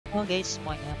Halo guys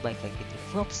semuanya, balik lagi di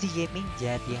FlopZiGaming.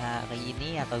 Jadi hari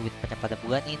ini atau pada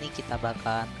bulan ini kita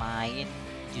bakal main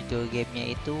judul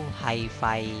gamenya itu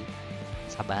Hi-Fi.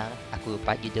 Sabar, aku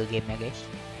lupa judul gamenya guys.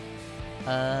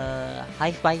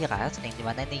 HYPERX yang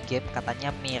dimana nih game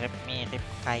katanya mirip-mirip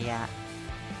kayak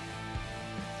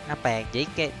apa ya? Jadi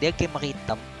kayak dia game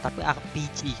ritme tapi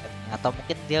RPG kan? Atau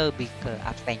mungkin dia lebih ke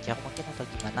adventure mungkin atau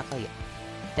gimana kali ya?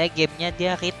 Gamenya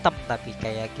dia ritme tapi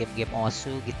kayak game-game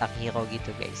Osu, Guitar Hero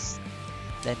gitu guys.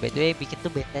 Dan by the way bikin tuh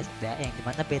Bethesda, yang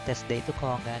dimana Bethesda itu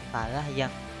kalau nggak salah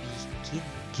yang bikin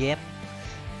game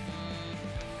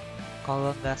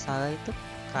kalau nggak salah itu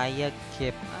kayak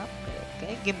game apa ya?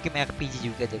 Kayak game-game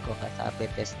RPG juga deh kalau nggak salah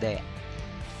Bethesda ya.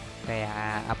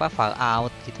 Kayak apa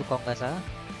Fallout gitu kalau nggak salah.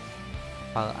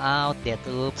 Fallout,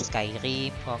 Deathloop,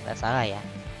 Skyrim kalau nggak salah ya.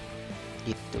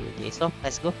 Gitu. Jadi so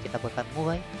let's go, kita bakal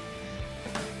mulai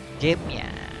gamenya.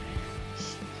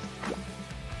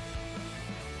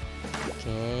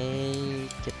 Oke,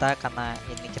 kita karena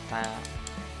ini kita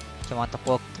cuma untuk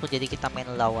walkthrough jadi kita main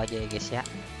low aja ya guys ya.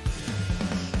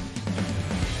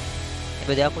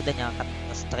 Ini aku udah nyalakan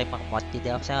streamer mode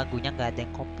jadi harusnya lagunya nggak ada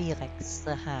yang copyright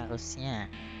seharusnya,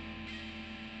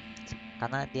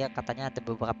 karena dia katanya ada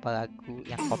beberapa lagu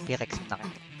yang copyright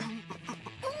sebenarnya.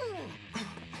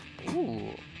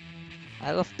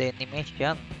 I love the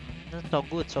animation. So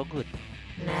good, so good.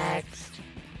 Next.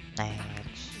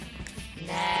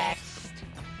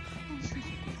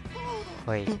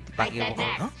 Woi, panggil I said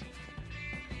next. huh?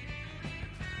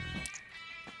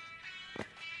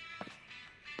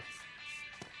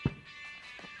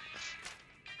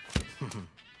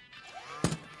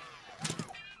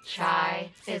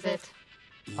 Chai, is it?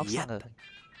 Yep.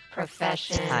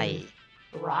 Profession. Chai.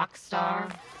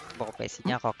 Rockstar.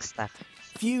 Profesinya rockstar.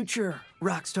 Future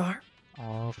rockstar.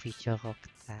 Oh, future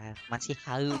rockstar. Masih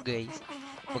halu guys.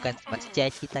 Bukan masih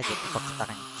cita-cita gitu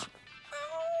rockstar.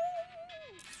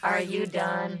 Are you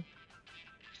done?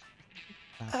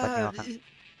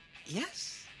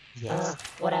 Yes. Yes.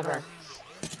 Whatever.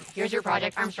 Here's your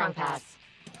Project Armstrong pass.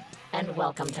 And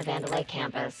welcome to Vandalay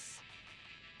Campus.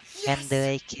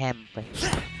 Vandalay Campus.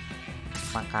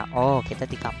 Maka oh kita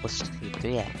di kampus gitu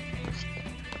ya.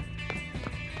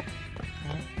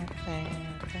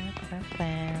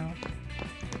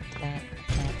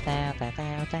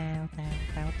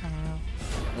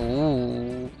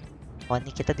 Oh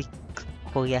ini kita di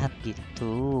kuliahan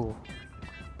gitu.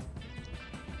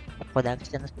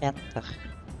 Production center.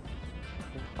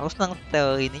 Aku senang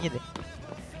style ininya deh.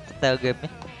 Style gamenya.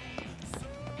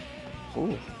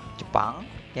 Jepang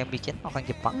yang bikin orang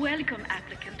Jepang. Welcome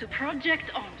applicant to Project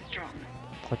Armstrong.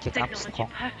 Project Technology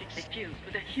Armstrong. perfectly fused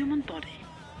with the human body.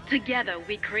 Together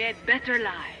we create better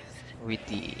lives. With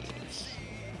the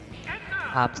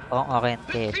Armstrong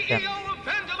orientation. CEO of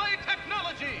Vandalay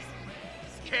Technologies,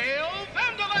 Kale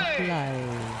Vandalay.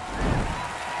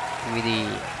 With the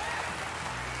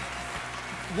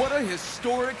What a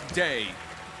historic day.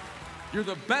 You're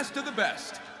the best of the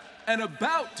best, and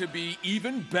about to be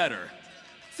even better.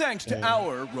 Thanks to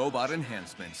our robot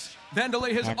enhancements,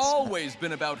 Vandalay has always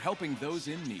been about helping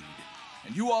those in need.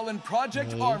 And you all in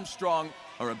Project Armstrong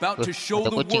are about to show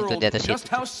the world just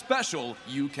how special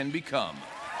you can become.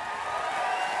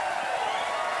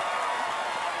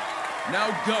 Now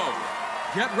go.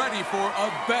 Get ready for a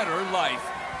better life.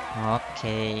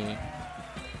 Okay.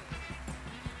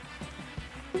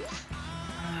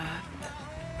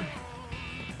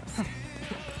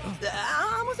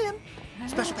 Almost in.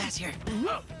 Special pass here.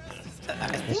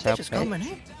 I think I just called my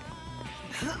name.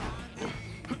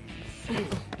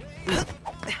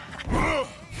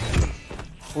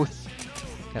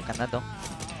 Gak kena dong.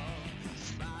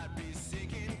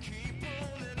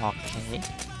 Oke.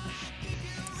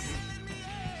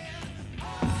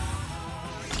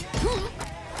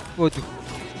 Waduh.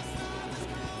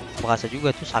 Berasa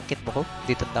juga tuh sakit bro,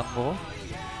 ditendang bro.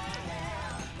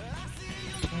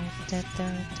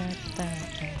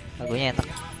 Lagunya enak.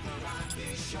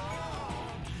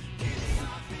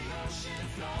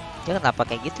 Dia kenapa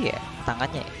kayak gitu ya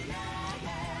tangannya ya?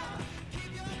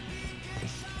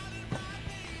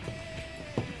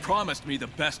 Promised me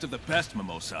the best of the best,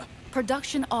 Mimosa.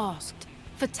 Production asked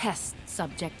for test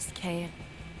subjects, Kale.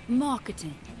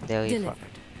 Marketing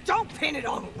delivered. Don't pin it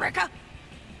on Rekka.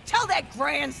 Tell that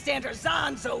grandstander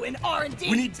Zanzo in R&D.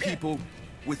 We need people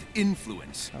with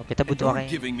influence. Oh, kita butuh orang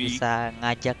yang bisa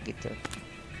ngajak gitu.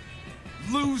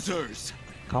 Losers.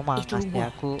 Kau mah ngasih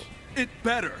aku It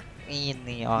better.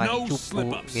 ini orang yang cupu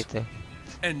gitu.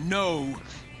 And no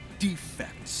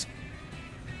defects.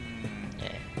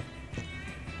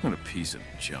 What a piece of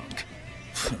junk.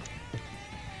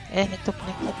 Itu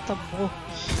punya kita bro.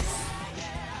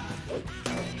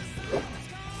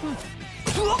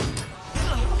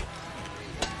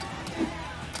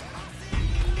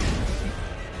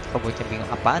 Kok bocah bingung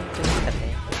apaan tuh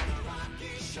katanya.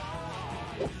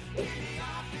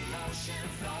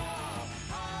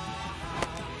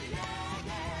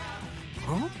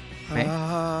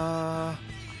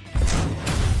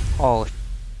 Oh,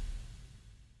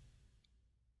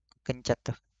 kencet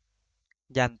tuh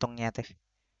jantungnya tuh.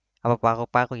 Apa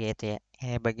paru-paru ya itu ya?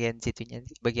 Bagian situnya,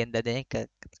 bagian dadanya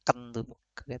ketekan tuh,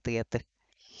 kelihatan tuh.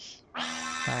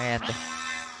 Lumayan deh.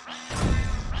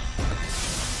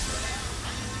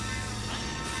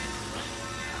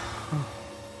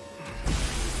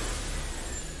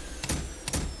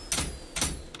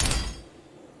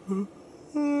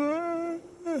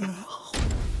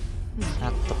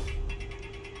 Ngantuk.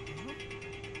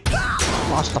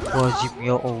 Astagfirullahaladzim,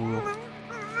 ya Allah.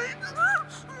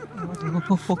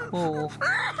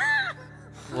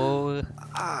 Oh,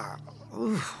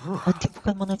 dia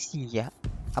bukan manusia.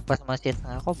 Apa manusia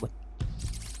setengah robot?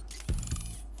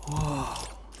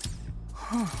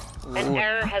 An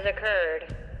error has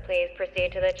occurred. Please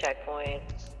proceed to the checkpoint.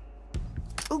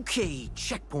 Okay,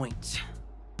 checkpoint.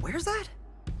 Where's that?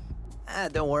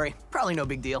 Don't worry. Probably no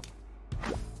big deal.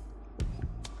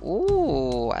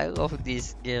 Oh, I love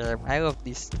this game. I love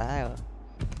this style.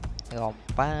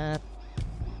 Lompat.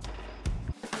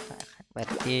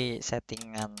 Berarti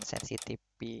settingan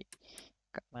sensitivity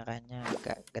kameranya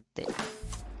agak gede.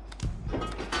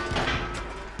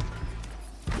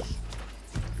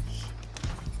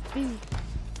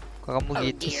 Kok kamu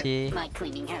gitu sih? My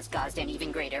cleaning has caused an even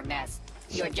greater mess.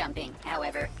 Your jumping,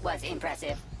 however, was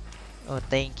impressive. Oh,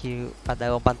 thank you.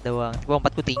 Pada lompat doang.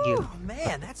 Lompatku tinggi. Oh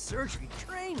man, that surgery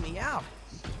drained me out.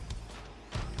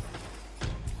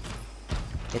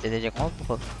 Kita diajak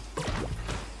ngobrol.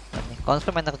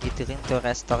 Konsep energy drink to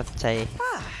restore chai.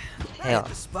 Ayo.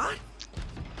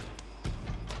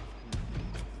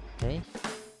 Oke.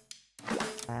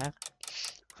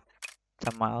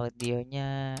 Sama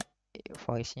audionya,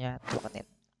 voice-nya turunin.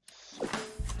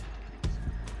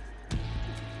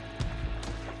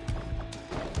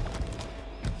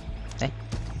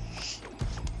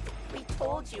 We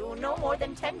told you no more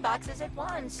than 10 boxes at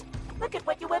once. Look at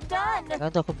what you have done.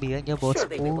 Kan aku bilang dia bawa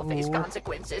 10.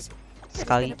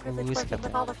 Sekaligus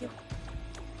katanya.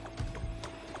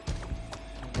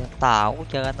 Dia tahu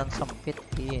jalanan sempit,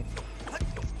 Pin.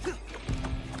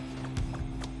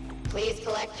 Please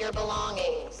collect your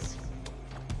belongings.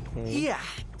 Okay. Yeah,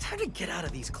 time to get out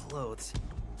of these clothes.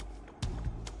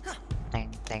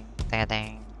 Teng.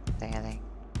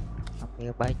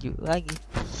 Ambil baju lagi.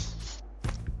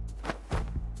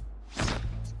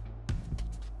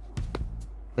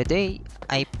 By the way,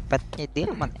 iPad-nya dia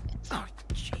mana? Oh,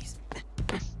 jeez.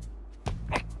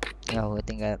 Ya,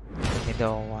 tinggal ini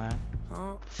doang.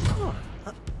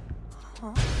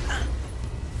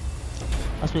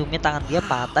 Sebelumnya tangan dia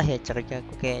patah ya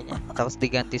ceritaku kayaknya. Terus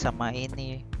diganti sama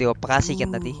ini, dioperasi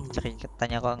kan tadi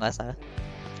ceritanya kalau nggak salah.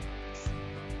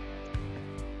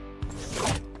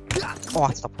 Oh,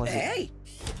 Hey!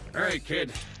 Alright,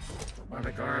 kid.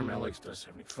 Robotic arm,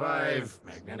 LX-75,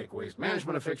 magnetic waste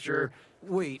management fixture.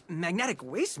 Wait, magnetic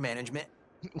waste management?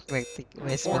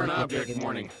 Foreign object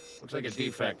warning. Looks like a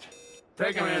defect.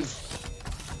 Take him in.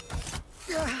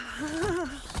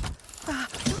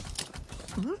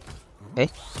 Eh?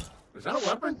 Is that a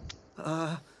weapon?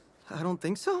 I don't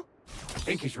think so. I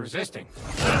think he's resisting.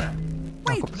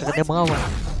 Wait, what? Dia melawan.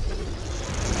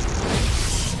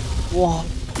 Wow.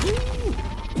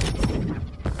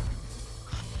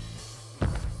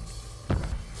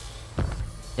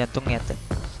 Jantungnya tuh.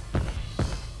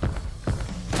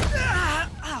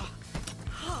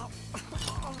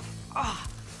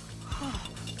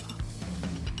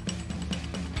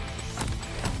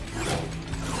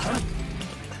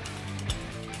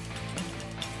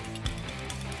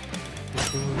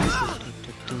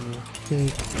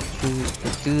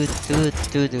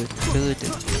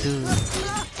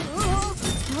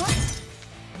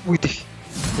 Wih,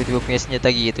 tiba-tiba punya senjata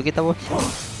gitu kita, bos.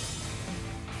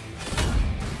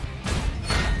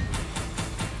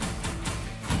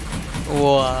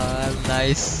 Wah,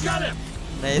 nice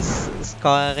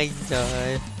scoring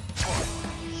coy.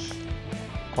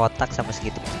 Kotak sama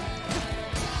segitu.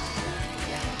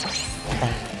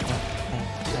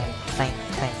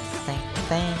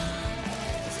 Teng.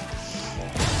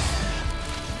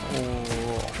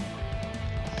 Oh,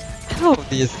 I love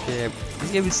this game.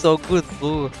 This game is so good,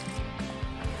 bro.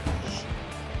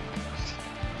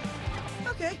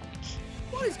 Okay,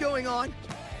 what is going on?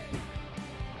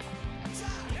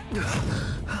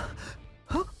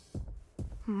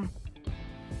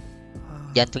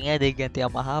 Jantungnya diganti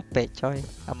sama HP coy,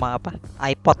 sama apa,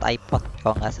 iPod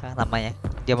kalau nggak salah namanya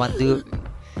zaman dulu.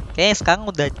 Kayaknya sekarang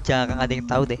udah jarang ada yang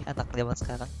tahu deh anak zaman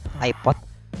sekarang iPod.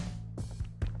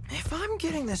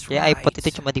 Ya iPod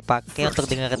itu cuma dipakai untuk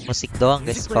dengerin musik doang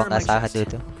guys, kalau nggak salah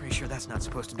dulu.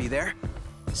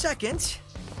 Second,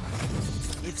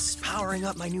 it's powering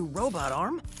up my new robot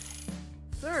arm.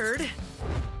 Third,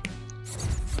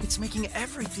 it's making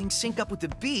everything sync up with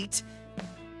the beat.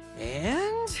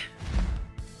 And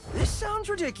this sounds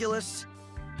ridiculous,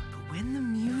 but when the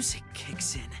music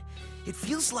kicks in, it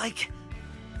feels like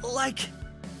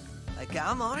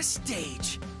I'm on a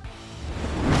stage.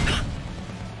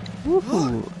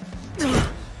 Woohoo.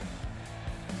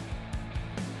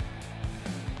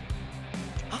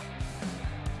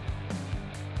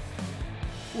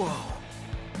 Whoa.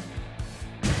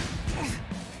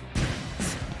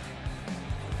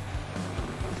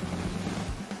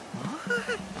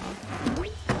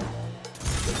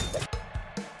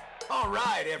 All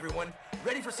right, everyone.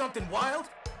 Ready for something wild?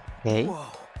 Okay. Whoa.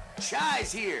 Chai's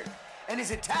here, and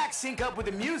his attacks sync up with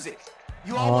the music.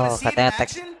 You all want to see it in katanya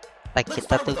action? tag Let's kita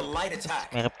start tuh with a light attack.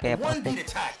 mirip A kayak one-beat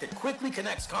Fantech. attack that quickly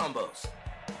connects combos.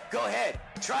 Go ahead,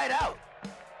 try it out.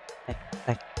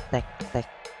 Tek.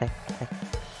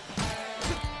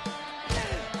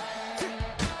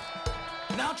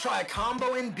 Now try a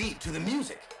combo and beat to the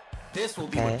music. This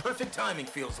will be what perfect timing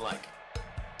feels like.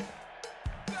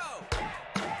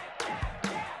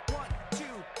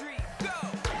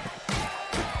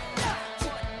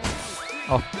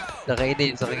 Oh,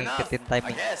 sering ngikutin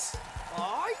timing.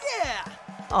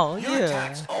 Oh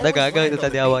yeah. Udah gagal itu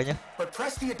tadi awalnya. But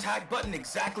press the attack button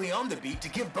exactly on the beat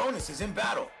to give bonuses in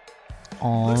battle.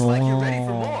 Oh. Looks like you're ready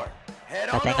for more.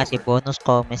 Head on Katanya ngasih over. bonus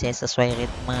kalau misalnya sesuai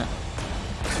ritme.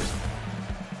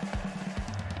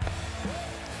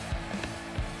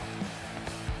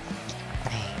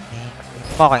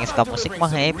 Kok orang yang suka musik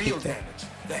mah happy tuh.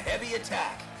 The heavy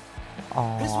attack.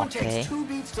 Oh, This one oke. takes 2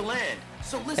 beats to land.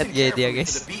 So Lihat listen dia carefully guys,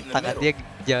 to the beat in the tangan middle.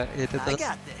 dia itu I terus.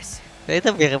 got this. Ya,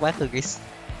 itu mirip aku guys.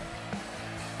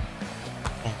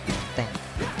 Teng.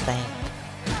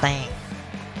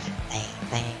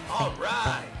 All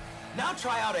right. Now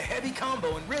try out a heavy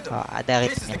combo and rhythm. Oh, ada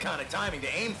This is the ritmenya. kind of timing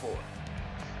to aim for.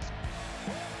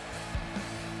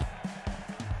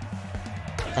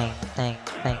 Teng.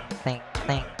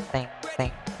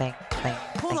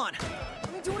 Hold on. Let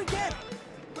me do it again.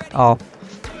 Oh,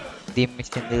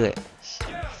 dimisin dulu ya.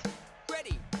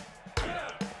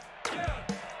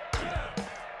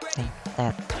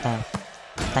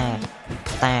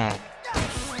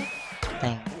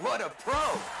 Teng. What a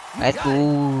pro. You Let's got go. it.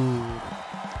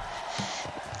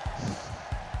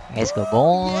 Let's go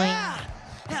boy. Yeah.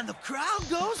 And the crowd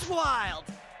goes wild.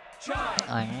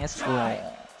 Let's go.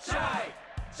 Cai.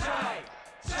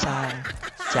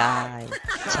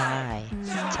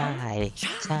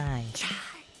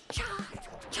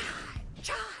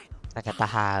 Kata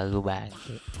halu banget.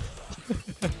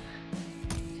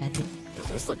 Is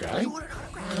this the guy?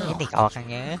 Ini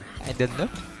orangnya, I don't know.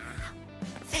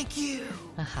 Thank you.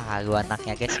 Halu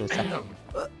anaknya guys, susah.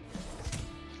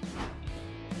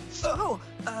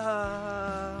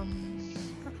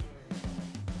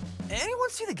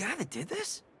 Anyone see the guy that did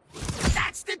this?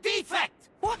 That's the defect.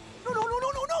 What? No.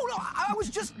 I was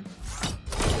just.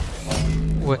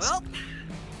 What? Well,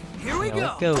 here we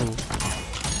Here go.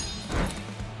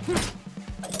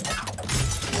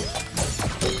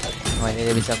 Oh, ini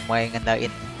dia bisa mulai ngendalin.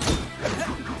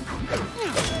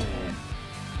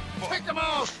 Pick him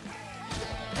out.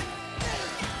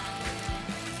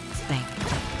 Teng.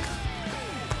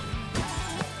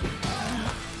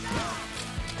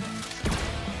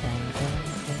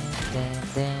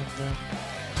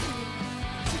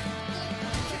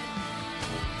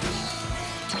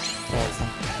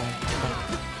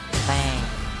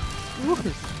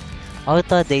 Oh,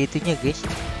 itu ada itunya guys.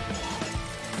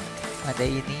 Ada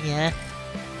ininya.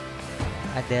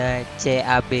 Ada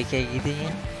CAB kayak gitunya.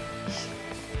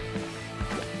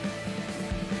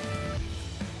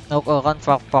 Look around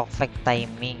for perfect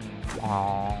timing.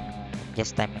 Oh,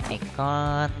 just timing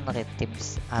icon,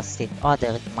 rhythms acid. Oh,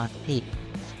 ada ritmatic.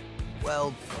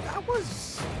 Well, that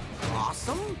was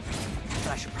awesome.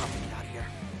 But I should probably get out of here.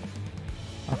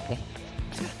 Oke.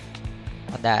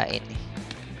 Ada ini.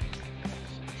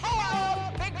 Hello,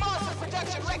 Big Monster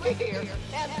Production Record here.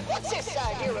 And what's this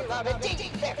I hear about a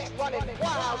defect running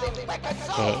wild in Record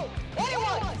Zone?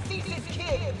 Anyone sees this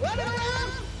kid running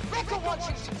around? Record wants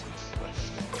you to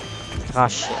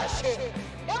Rush. smash him.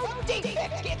 No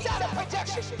defect gets out of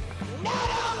production. Not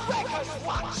on Record's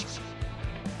watch.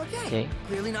 Okay.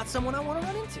 Clearly not someone I want to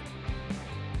run into.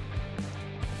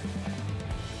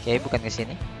 Oke, bukan ke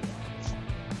sini.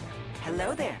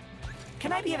 Hello there.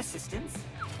 Can I be of assistance?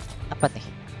 Apa nih?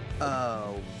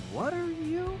 What are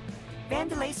you?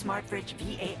 Vandalay SmartFridge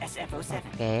VASF07.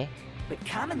 Okay. But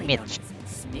commonly known as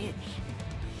Smidge.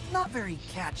 Not very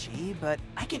catchy, but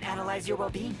I can analyze your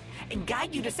well-being and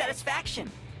guide you to satisfaction.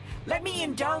 Let me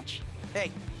indulge.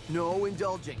 Hey, no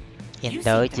indulging.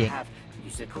 Indulging. You seem to have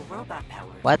musical robot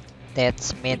powers. What?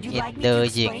 That's mean Would you like me to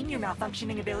indulging. explain your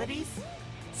malfunctioning abilities?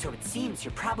 So it seems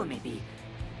your problem may be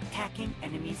attacking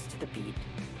enemies to the beat.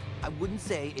 I wouldn't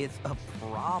say it's a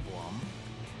problem.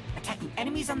 Attacking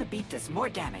enemies on the beat does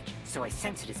more damage, so I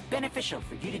sense it is beneficial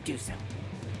for you to do so.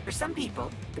 For some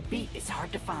people, the beat is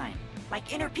hard to find,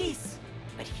 like inner peace.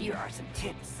 But here are some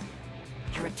tips.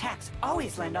 Your attacks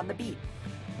always land on the beat.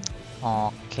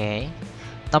 Okay.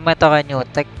 No matter a new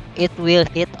attack, it will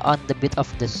hit on the beat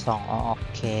of the song.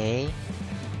 Okay.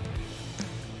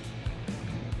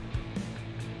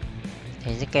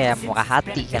 Ini kayak murah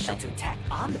hati katanya.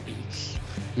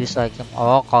 Just like,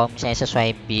 oh kalau misalnya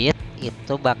sesuai beat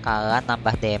itu bakalan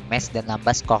nambah damage dan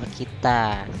nambah skor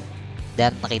kita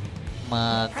dan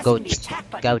ritme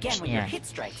gauge-nya.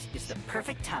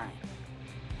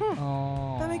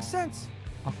 Oh. That makes sense.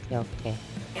 Okay.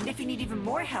 And if you need even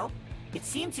more help, it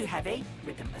seems you have a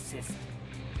rhythm assist.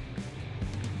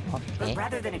 Okay. But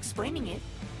rather than explaining it,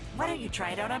 why don't you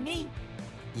try it out on me?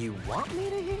 You want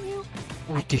me to hit you?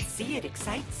 I can see it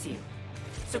excites you.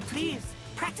 So please,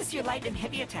 practice your light and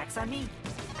heavy attacks on me.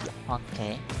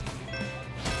 Okay.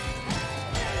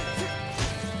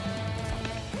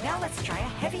 Now let's try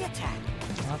a heavy attack.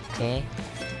 Okay.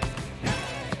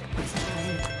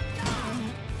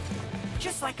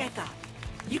 Just like I thought.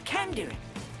 You can do it.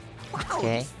 Wow,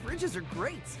 Okay. these fridges are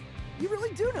great. You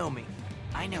really do know me.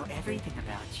 I know everything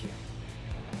about you.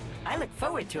 I look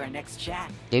forward to our next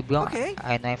chat. Dia bilang, Okay.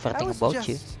 I know everything about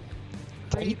you.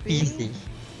 Creepy sih.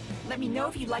 Let me know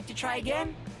if you'd like to try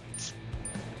again.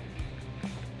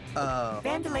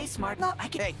 Vandalay Smart. No, I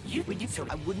can. hey, You would you so.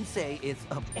 I wouldn't say it's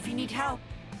a... If you need help,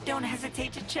 don't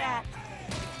hesitate to chat.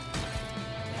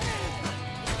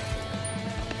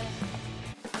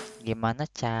 Gimana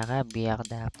cara biar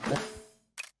dapet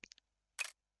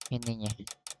ininya?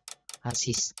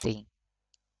 Assisting.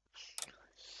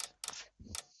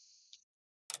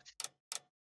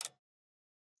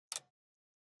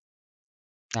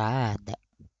 Nggak ada.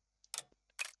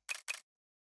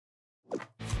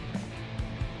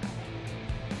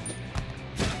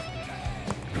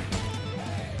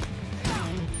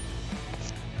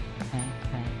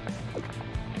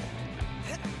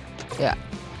 Ya.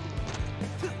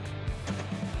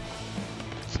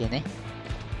 Sini.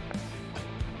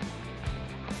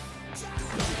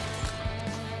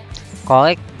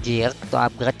 Collect gear to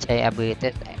upgrade your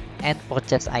abilities and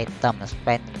purchase items.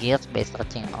 Spend gears by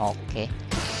searching. Okay.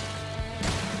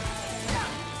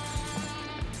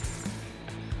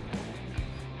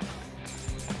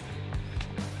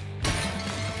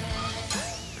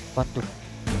 Waduh.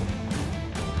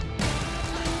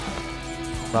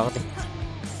 Baru deh.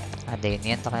 Ada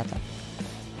ini ternyata.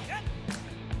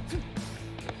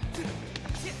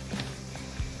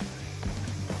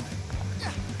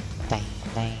 Teng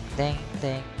teng teng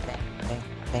teng teng teng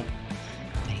teng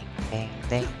teng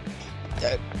teng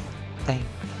teng teng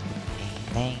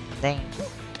teng teng.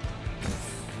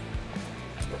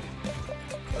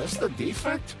 That's the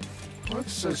defect?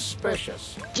 What's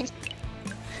suspicious?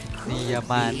 Dia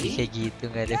mati kayak gitu,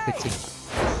 nggak ada kucing.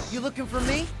 You looking for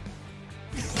me?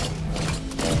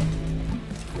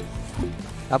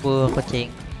 Kabur kucing.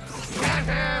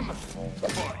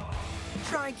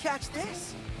 Try and catch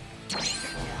this.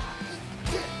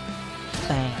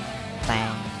 Teng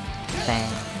teng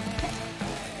teng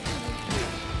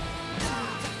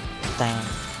teng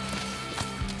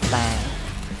teng.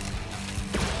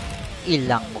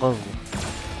 Hilang bro.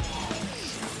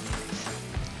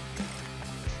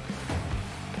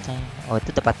 Oh itu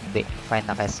tempat B,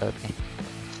 final result nih.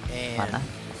 Mana?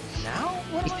 Now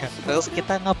what am I Terus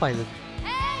kita ngapain?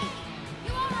 Hey!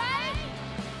 You alright?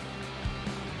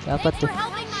 Siapa Thanks tuh? for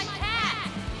helping my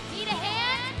cat. Need a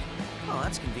hand? Oh,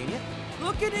 that's convenient.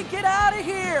 Looking to get out of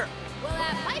here! Well,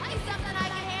 that might be something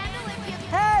I can handle if you...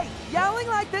 Hey,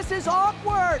 yelling like this is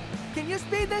awkward. Can you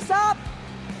speed this up?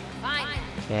 Fine.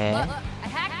 Okay. Look, I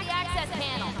hacked the access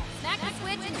panel. Smack the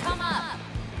switch and come up.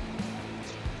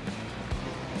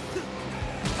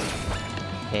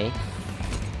 Okay.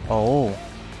 Oh.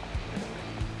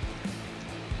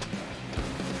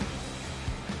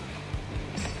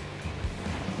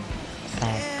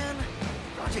 Man,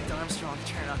 Project Armstrong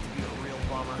turned out to be a real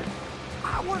bummer.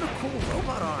 I want a cool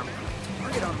robot arm.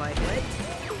 Target on my head.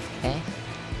 Okay.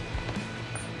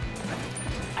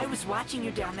 I was watching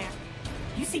you down there.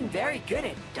 You seem very good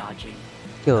at dodging.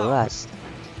 Jelas.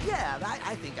 Yeah,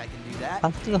 I think I can do that.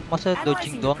 Pasti lah, masa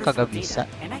dodging doang kagak bisa.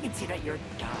 And I can see that your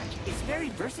dodge is very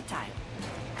versatile.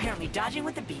 Apparently dodging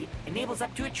with the beat enables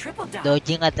up to a triple dodge.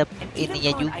 Dodging ada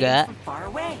ininya juga. Far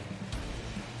away.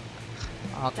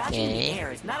 Dodging in the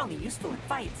air is not only useful in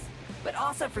fights, but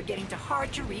also for getting to hard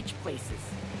to reach places.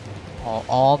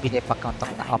 Oh, bisa pakai untuk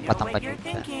apa tambah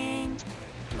juga.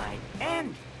 Light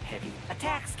and heavy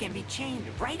attacks can be chained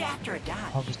right after a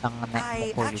dodge. Oh, bisa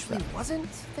ngenek mukul juga. Wasn't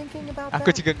thinking about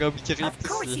Aku juga nggak mikir itu Of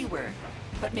course you were,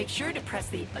 but make sure to press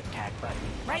the attack button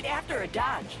right after a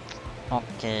dodge.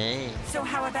 Okay. So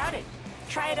how about it?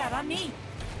 Try it out on me.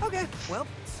 Okay, well,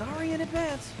 sorry in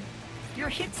advance. Your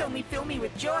hits only fill me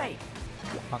with joy.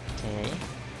 Okay.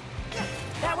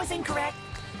 That was incorrect.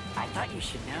 I thought you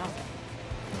should know.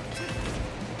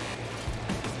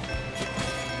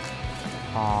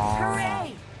 Oh.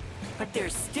 Hooray! But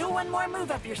there's still one more move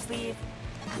up your sleeve.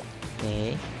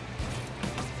 Okay.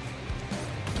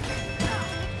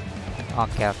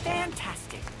 Okay.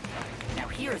 Fantastic. Now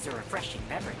here is a refreshing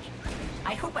beverage.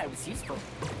 I hope I was useful.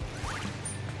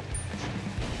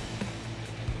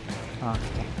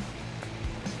 Okay.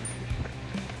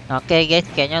 Oke guys,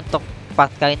 kayaknya untuk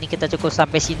part kali ini kita cukup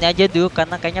sampai sini aja dulu,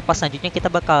 karena kayaknya pas selanjutnya kita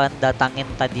bakalan datangin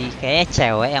tadi kayaknya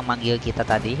cewek yang manggil kita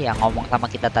tadi, yang ngomong sama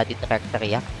kita tadi,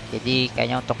 teriak-teriak. Jadi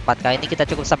kayaknya untuk part kali ini kita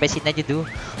cukup sampai sini aja dulu.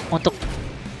 Untuk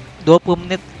 20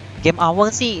 menit game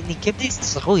awal sih, ini game sih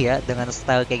seru ya, dengan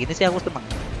style kayak gini sih aku seneng.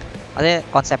 Ada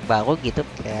konsep baru gitu,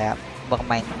 kayak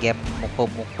bermain game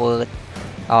mukul-mukul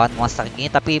lawan monster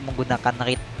gini tapi menggunakan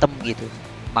ritme gitu,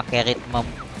 pakai ritme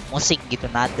musik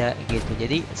gitu, nada gitu.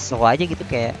 Jadi seru aja gitu,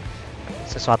 kayak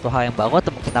sesuatu hal yang baru,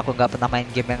 atau mungkin aku nggak pernah main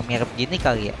game yang mirip gini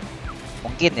kali ya,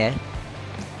 mungkin ya.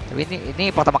 Tapi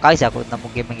ini pertama kali sih aku nemu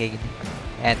game yang kayak gini,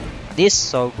 and this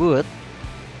so good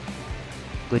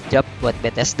job buat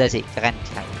Bethesda sih, keren.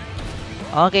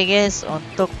 Oke guys,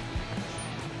 untuk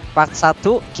part 1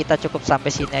 kita cukup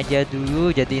sampai sini aja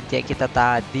dulu. Jadi intinya kita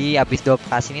tadi habis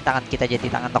dioperasi ini tangan kita jadi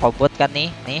tangan robot kan nih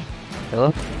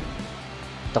tuh.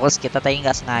 Terus kita tadi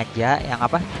nggak sengaja yang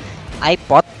apa,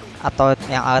 iPod atau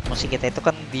yang alat musik kita itu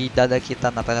kan di dada kita.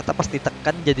 Nah ternyata pas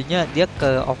ditekan jadinya dia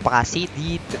ke operasi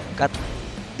di dekat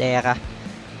daerah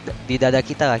di dada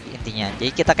kita lagi intinya.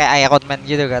 Jadi kita kayak Iron Man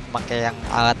gitu kan, pakai yang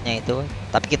alatnya itu,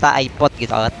 tapi kita iPod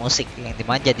gitu, alat musik, yang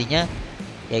dimana jadinya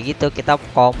ya gitu, kita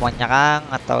kalau mau nyerang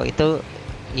atau itu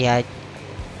ya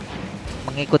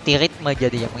mengikuti ritme,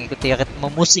 jadinya mengikuti ritme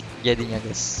musik jadinya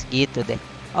guys, gitu deh.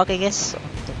 Oke guys,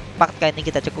 untuk part kali ini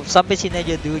kita cukup sampai sini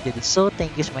aja dulu. Jadi so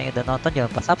thank you semuanya udah nonton, jangan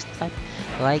lupa subscribe,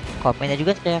 like, komen, dan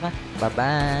juga share. Bye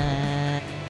bye.